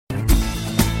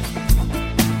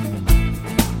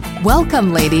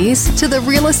Welcome, ladies, to the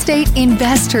Real Estate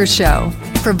Investor Show,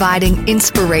 providing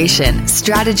inspiration,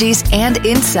 strategies, and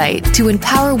insight to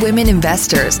empower women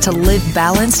investors to live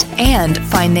balanced and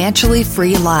financially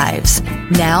free lives.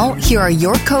 Now, here are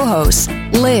your co-hosts,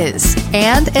 Liz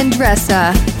and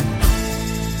Andresa.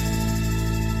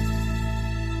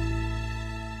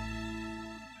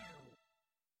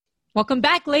 Welcome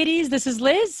back, ladies. This is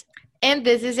Liz. And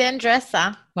this is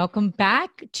Andresa. Welcome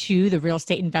back to the Real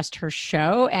Estate Investor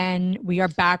Show. And we are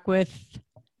back with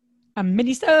a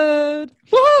MINISODE.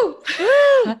 Woo!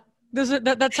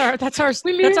 That's our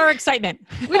excitement.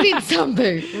 We need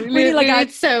something. We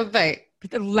need something.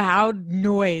 The loud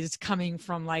noise coming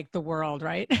from like the world,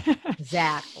 right?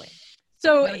 Exactly.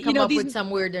 So come up with some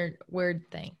weird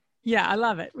thing. Yeah, I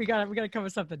love it. We gotta come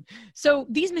with something. So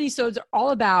these MINISODEs are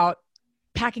all about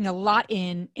packing a lot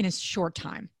in a short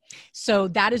time. So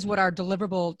that is what our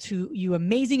deliverable to you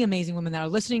amazing, amazing women that are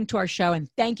listening to our show. And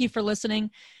thank you for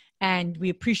listening. And we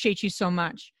appreciate you so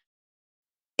much.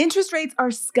 Interest rates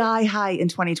are sky high in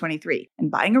 2023,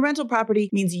 and buying a rental property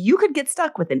means you could get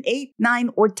stuck with an 8,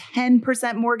 9, or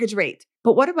 10% mortgage rate.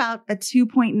 But what about a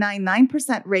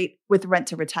 2.99% rate with rent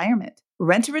to retirement?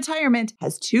 Rent to Retirement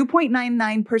has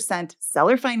 2.99%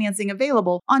 seller financing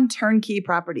available on turnkey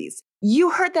properties. You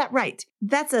heard that right.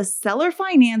 That's a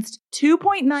seller-financed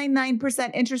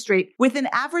 2.99% interest rate with an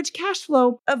average cash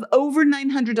flow of over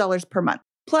 $900 per month.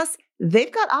 Plus,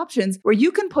 they've got options where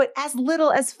you can put as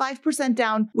little as 5%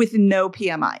 down with no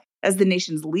PMI. As the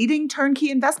nation's leading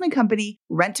turnkey investment company,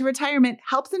 Rent to Retirement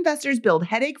helps investors build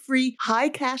headache-free, high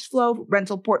cash flow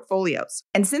rental portfolios.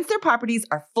 And since their properties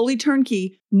are fully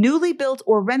turnkey, newly built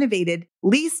or renovated,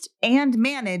 leased, and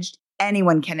managed,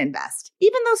 anyone can invest,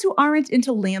 even those who aren't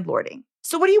into landlording.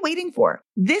 So what are you waiting for?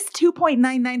 This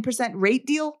 2.99% rate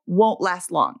deal won't last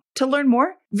long. To learn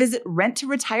more, visit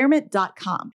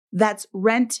renttoretirement.com. That's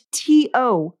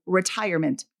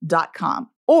renttoretirement.com.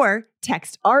 Or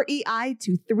text REI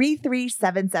to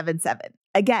 33777.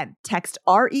 Again, text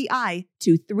REI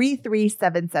to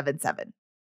 33777.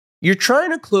 You're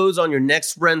trying to close on your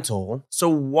next rental, so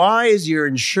why is your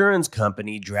insurance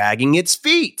company dragging its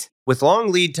feet? With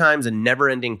long lead times and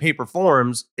never-ending paper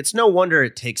forms, it's no wonder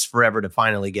it takes forever to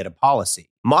finally get a policy.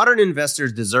 Modern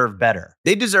investors deserve better.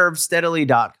 They deserve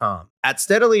Steadily.com. At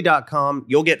Steadily.com,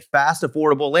 you'll get fast,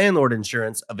 affordable landlord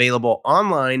insurance available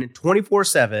online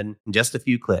 24/7 in just a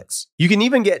few clicks. You can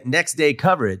even get next-day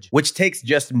coverage, which takes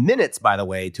just minutes, by the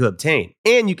way, to obtain.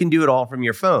 And you can do it all from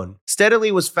your phone.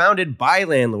 Steadily was founded by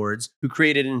landlords who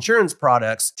created insurance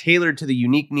products tailored to the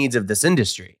unique needs of this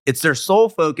industry. It's their sole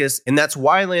focus, and that's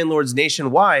why landlords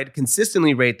nationwide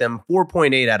consistently rate them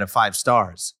 4.8 out of 5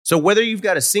 stars. So whether you've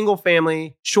got a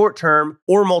single-family, short-term,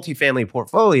 or multifamily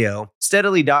portfolio,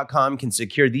 Steadily.com can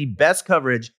secure the best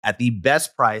coverage at the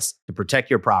best price to protect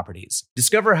your properties.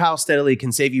 Discover how Steadily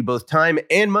can save you both time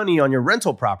and money on your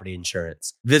rental property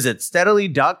insurance. Visit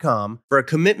Steadily.com for a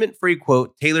commitment-free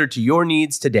quote tailored to your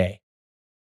needs today.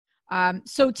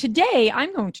 So today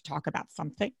I'm going to talk about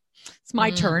something. It's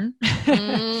my turn.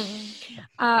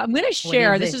 I'm going to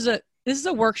share. This is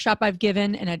a workshop I've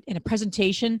given in a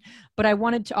presentation, but I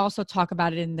wanted to also talk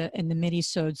about it in the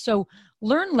MINISODE. So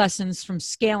learn lessons from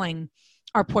scaling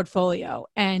our portfolio.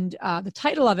 And the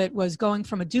title of it was Going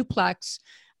from a Duplex,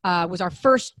 was our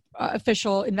first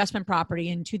official investment property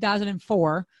in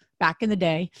 2004, back in the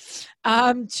day,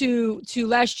 to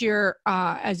last year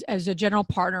as a general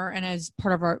partner and as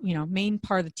part of our main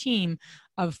part of the team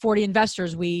of 40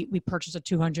 investors, we purchased a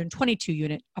 222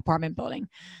 unit apartment building.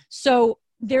 So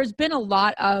there's been a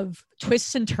lot of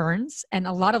twists and turns and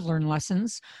a lot of learned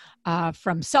lessons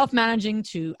from self-managing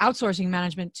to outsourcing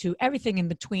management to everything in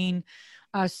between.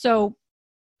 So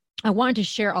I wanted to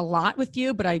share a lot with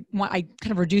you, but I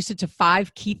kind of reduced it to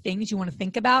 5 key things you want to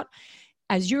think about.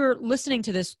 As you're listening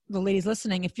to this, the ladies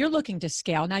listening, if you're looking to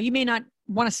scale, now you may not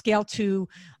want to scale to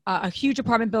a huge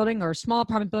apartment building or a small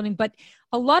apartment building, but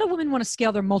a lot of women want to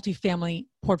scale their multifamily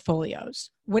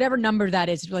portfolios. Whatever number that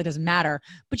is, it really doesn't matter,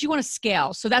 but you want to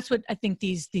scale. So that's what I think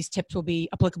these tips will be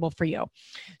applicable for you.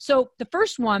 So the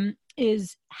first one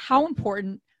is how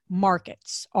important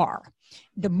markets are.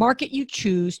 The market you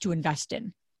choose to invest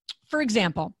in. For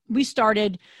example, we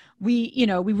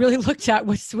really looked at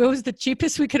what was the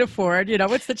cheapest we could afford,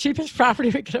 what's the cheapest property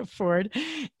we could afford,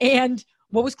 and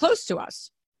what was close to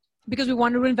us. Because we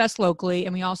wanted to invest locally,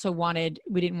 and we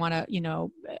didn't want to,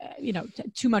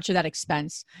 too much of that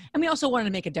expense. And we also wanted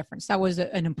to make a difference. That was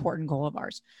an important goal of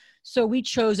ours. So we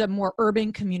chose a more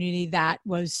urban community that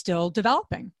was still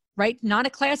developing, right? Not a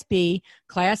class B,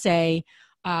 class A.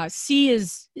 C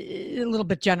is a little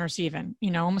bit generous even,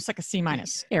 almost like a C-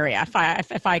 area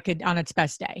if I could on its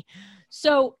best day.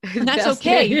 So and that's Best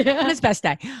okay. day. On its best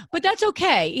day, but that's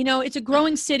okay. It's a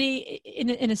growing city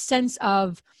in a sense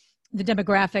of the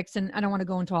demographics, and I don't want to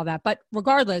go into all that, but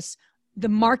regardless, the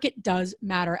market does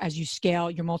matter as you scale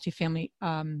your multifamily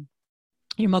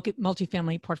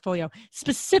portfolio.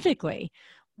 Specifically,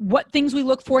 what things we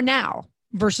look for now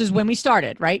versus when we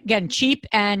started, right? Again, cheap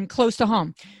and close to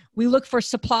home. We look for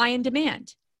supply and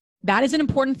demand. That is an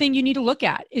important thing you need to look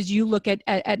at. Is you look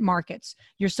at markets,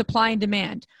 your supply and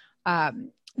demand, your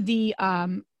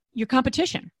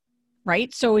competition.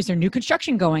 Right? So is there new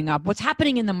construction going up? What's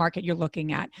happening in the market you're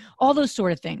looking at? All those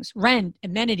sort of things, rent,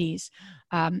 amenities,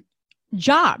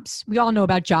 jobs. We all know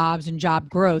about jobs and job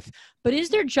growth, but is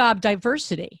there job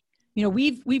diversity?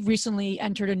 We've recently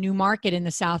entered a new market in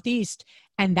the Southeast,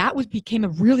 and that became a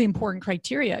really important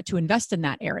criteria to invest in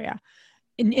that area.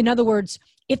 In other words,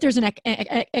 if there's an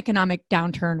economic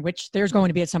downturn, which there's going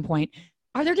to be at some point,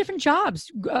 are there different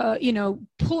jobs,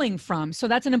 pulling from? So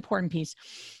that's an important piece.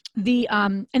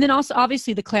 And then also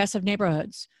obviously the class of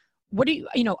neighborhoods.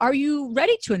 Are you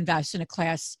ready to invest in a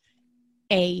class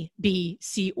A, B,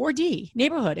 C, or D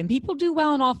neighborhood? And people do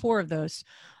well in all four of those.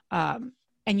 And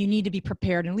you need to be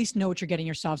prepared and at least know what you're getting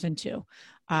yourselves into.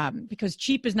 Because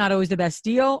cheap is not always the best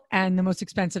deal and the most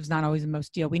expensive is not always the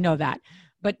most deal. We know that,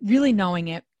 but really knowing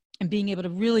it and being able to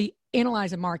really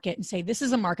analyze a market and say, this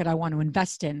is a market I want to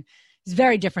invest in is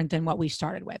very different than what we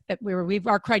started with.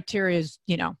 Our criteria is,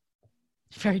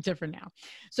 very different now.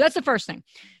 So that's the first thing.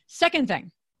 Second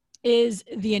thing is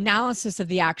the analysis of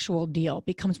the actual deal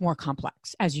becomes more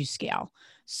complex as you scale.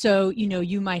 So,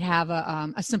 you might have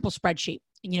a simple spreadsheet,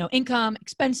 income,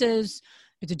 expenses.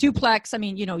 It's a duplex. I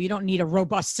mean, you don't need a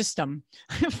robust system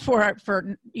for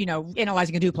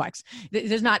analyzing a duplex.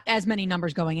 There's not as many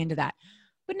numbers going into that.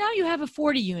 But now you have a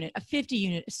 40 unit, a 50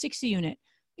 unit, a 60 unit.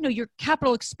 Your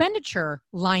capital expenditure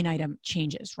line item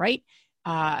changes, right?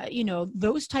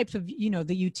 Those types of,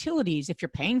 the utilities, if you're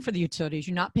paying for the utilities,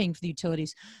 you're not paying for the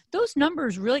utilities, those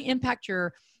numbers really impact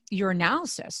your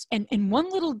analysis. And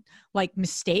one little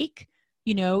mistake,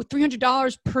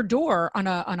 $300 per door on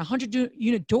a 100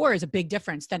 unit door is a big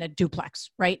difference than a duplex,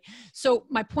 right? So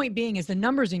my point being is the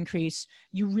numbers increase,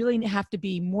 you really have to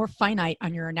be more finite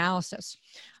on your analysis.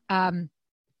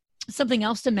 Something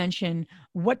else to mention,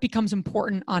 what becomes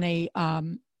important on a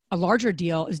larger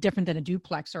deal is different than a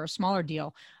duplex or a smaller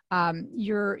deal.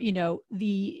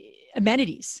 The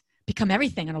amenities become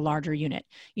everything in a larger unit.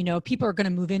 People are going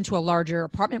to move into a larger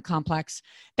apartment complex.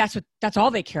 That's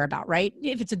all they care about, right?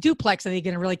 If it's a duplex, are they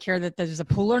going to really care that there's a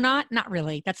pool or not? Not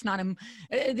really. They're not going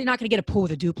to get a pool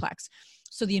with a duplex.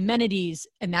 So the amenities,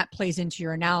 and that plays into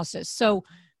your analysis. So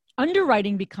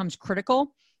underwriting becomes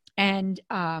critical. And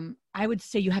I would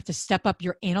say you have to step up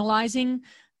your analyzing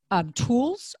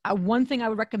tools. One thing I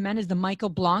would recommend is the Michael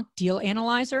Blanc Deal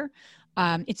Analyzer.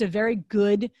 It's a very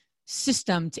good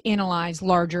system to analyze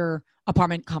larger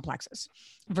apartment complexes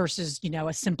versus,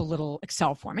 a simple little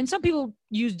Excel form. And some people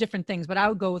use different things, but I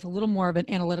would go with a little more of an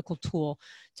analytical tool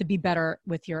to be better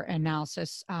with your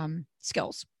analysis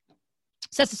skills.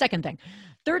 So that's the second thing.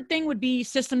 Third thing would be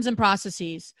systems and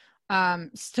processes.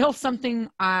 Still something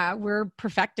we're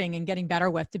perfecting and getting better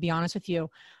with, to be honest with you.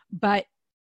 But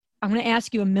I'm going to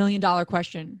ask you $1 million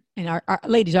question. And our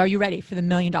ladies, are you ready for the $1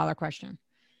 million question?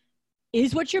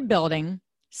 Is what you're building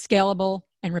scalable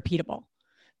and repeatable?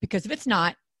 Because if it's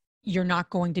not, you're not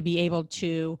going to be able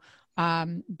to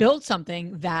build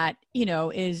something that,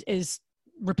 is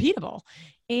repeatable.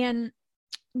 And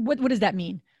what does that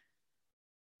mean?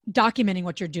 Documenting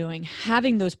what you're doing,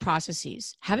 having those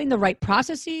processes, having the right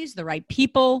processes, the right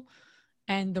people,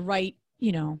 and the right,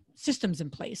 systems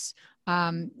in place.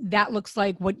 That looks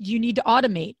like what you need to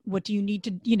automate. What do you need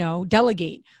to,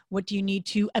 delegate? What do you need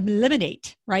to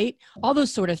eliminate, right? All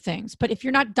those sort of things. But if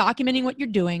you're not documenting what you're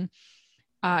doing,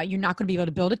 you're not going to be able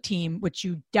to build a team, which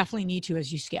you definitely need to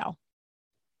as you scale.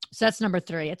 So that's number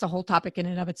 3. It's a whole topic in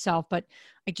and of itself, but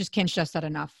I just can't stress that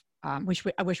enough. I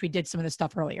wish we did some of this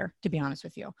stuff earlier, to be honest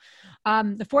with you.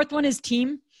 The fourth one is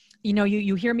team.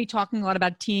 You hear me talking a lot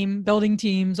about team, building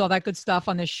teams, all that good stuff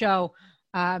on this show.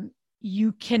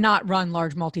 You cannot run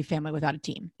large multifamily without a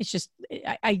team. It's just,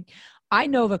 I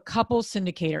know of a couple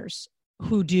syndicators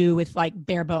who do with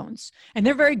bare bones, and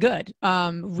they're very good,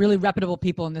 really reputable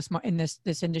people in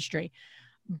this industry.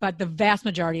 But the vast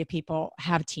majority of people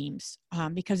have teams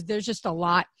because there's just a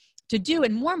lot to do.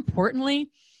 And more importantly,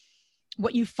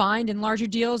 what you find in larger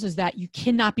deals is that you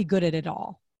cannot be good at it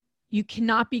all. You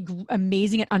cannot be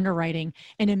amazing at underwriting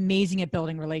and amazing at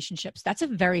building relationships. That's a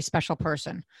very special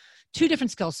person. 2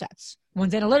 different skill sets.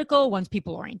 One's analytical, one's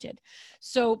people-oriented.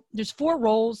 So there's 4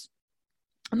 roles.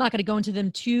 I'm not going to go into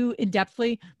them too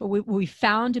in-depthly, but what we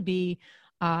found to be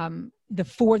the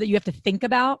four that you have to think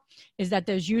about is that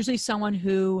there's usually someone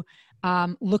who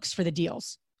looks for the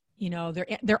deals.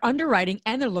 They're underwriting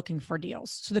and they're looking for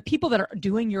deals. So the people that are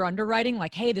doing your underwriting,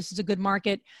 like, hey, this is a good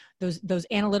market, those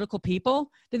analytical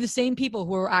people, they're the same people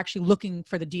who are actually looking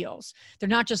for the deals. They're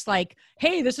not just like,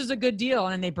 hey, this is a good deal,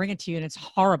 and they bring it to you and it's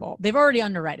horrible. They've already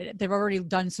underwritten it. They've already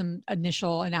done some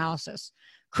initial analysis.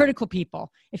 Critical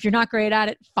people. If you're not great at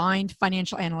it, find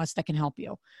financial analysts that can help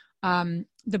you.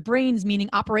 The brains, meaning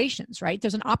operations, right?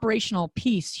 There's an operational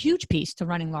piece, huge piece to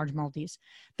running large multis.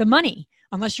 The money,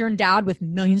 unless you're endowed with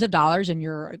millions of dollars and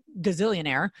you're a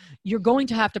gazillionaire, you're going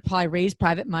to have to probably raise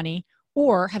private money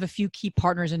or have a few key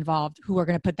partners involved who are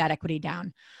going to put that equity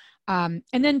down. And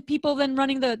then people then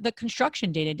running the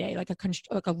construction day to day, like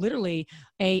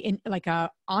a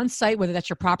on-site, whether that's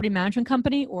your property management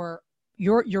company or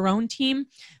your own team,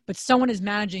 but someone is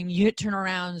managing unit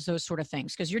turnarounds, those sort of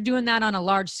things. Because you're doing that on a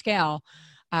large scale,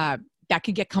 that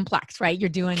can get complex, right? You're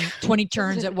doing 20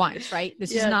 turns at once, right?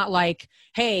 This is not like,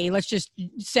 hey, let's just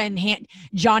send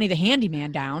Johnny the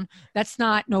handyman down. That's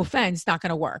not, no offense, not going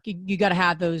to work. You got to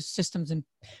have those systems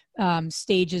and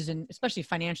stages, and especially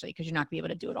financially, because you're not going to be able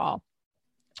to do it all.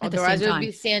 Otherwise, we'll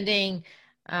be sending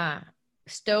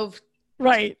stove.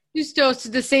 Right. Two stoves to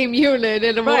the same unit,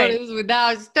 and one is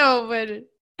without stove, and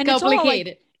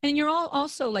complicated. And you're all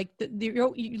also like a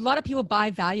lot of people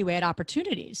buy value add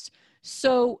opportunities.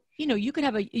 So, you could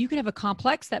have a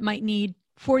complex that might need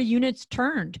 40 units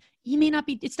turned. You may not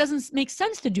be, it doesn't make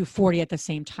sense to do 40 at the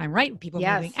same time, right? People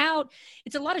moving out.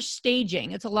 It's a lot of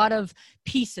staging. It's a lot of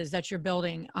pieces that you're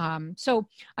building. So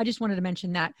I just wanted to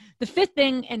mention that. The fifth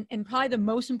thing, and probably the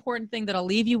most important thing that I'll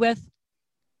leave you with,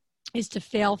 is to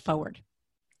fail forward.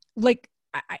 Like,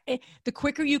 the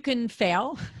quicker you can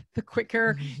fail, the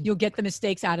quicker you'll get the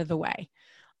mistakes out of the way.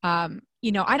 I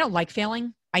don't like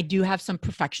failing. I do have some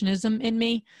perfectionism in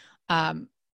me. And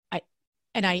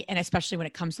especially when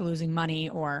it comes to losing money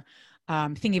or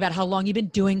thinking about how long you've been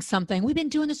doing something. We've been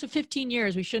doing this for 15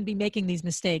 years. We shouldn't be making these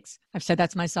mistakes. I've said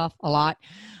that to myself a lot.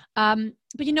 But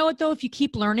you know what, though? If you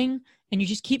keep learning and you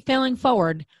just keep failing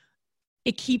forward,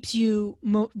 it keeps you,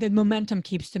 the momentum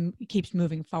keeps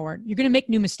moving forward. You're going to make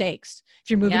new mistakes.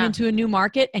 If you're moving into a new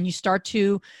market and you start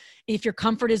to, if your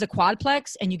comfort is a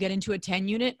quadplex and you get into a 10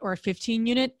 unit or a 15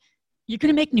 unit, you're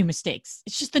going to make new mistakes.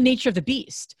 It's just the nature of the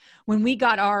beast. When we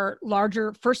got our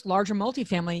first larger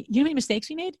multifamily, you know how many mistakes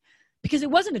we made? Because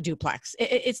it wasn't a duplex.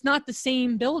 It's not the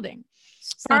same building.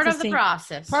 Part of the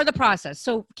process. Part of the process.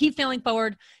 So keep failing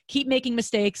forward, keep making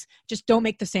mistakes. Just don't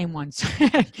make the same ones.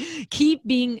 Keep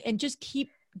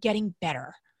getting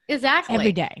better. Exactly.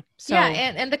 Every day. So, yeah.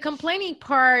 And the complaining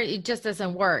part, it just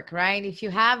doesn't work, right? If you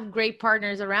have great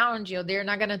partners around you, they're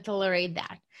not going to tolerate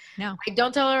that. No, I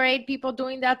don't tolerate people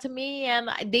doing that to me, and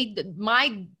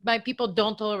my people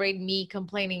don't tolerate me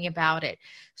complaining about it.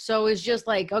 So it's just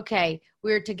like, okay,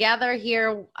 we're together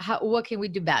here. What can we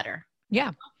do better?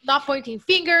 Yeah. Not pointing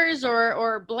fingers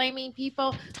or blaming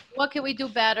people. What can we do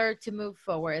better to move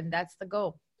forward? And that's the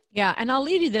goal. Yeah. And I'll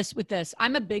leave you with this.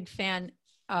 I'm a big fan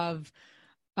of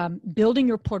building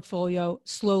your portfolio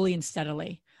slowly and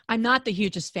steadily. I'm not the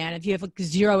hugest fan. If you have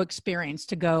zero experience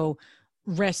to go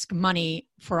risk money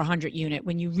for 100 unit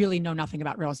when you really know nothing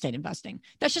about real estate investing,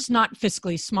 that's just not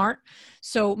fiscally smart.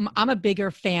 So I'm a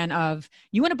bigger fan of,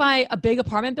 you want to buy a big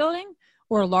apartment building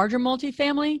or a larger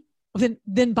multifamily,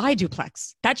 then buy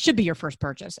duplex. That should be your first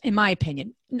purchase, in my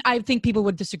opinion. I think people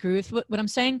would disagree with what I'm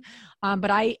saying, but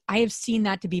I have seen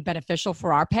that to be beneficial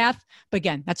for our path. But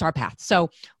again, that's our path. So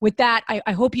with that,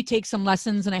 I hope you take some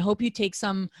lessons, and I hope you take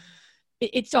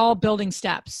it's all building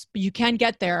steps, but you can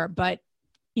get there, but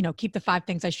keep the 5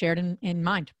 things I shared in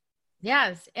mind.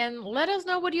 Yes. And let us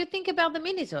know what you think about the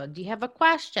MINISODE. Do you have a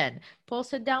question?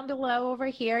 Post it down below over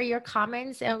here, your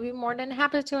comments, and we're more than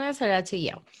happy to answer that to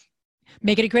you.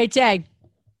 Make it a great day.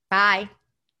 Bye.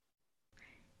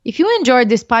 If you enjoyed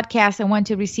this podcast and want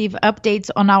to receive updates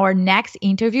on our next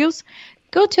interviews,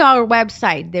 go to our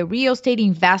website,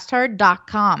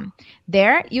 therealestateinvestor.com.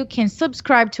 There, you can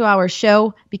subscribe to our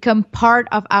show, become part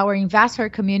of our investor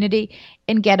community,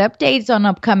 and get updates on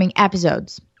upcoming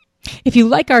episodes. If you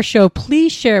like our show,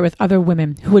 please share with other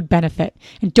women who would benefit.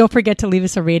 And don't forget to leave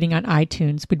us a rating on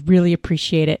iTunes. We'd really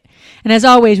appreciate it. And as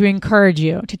always, we encourage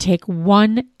you to take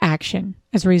one action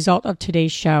as a result of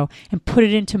today's show and put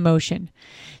it into motion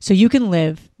so you can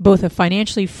live both a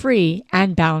financially free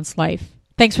and balanced life.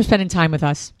 Thanks for spending time with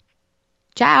us.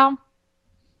 Ciao.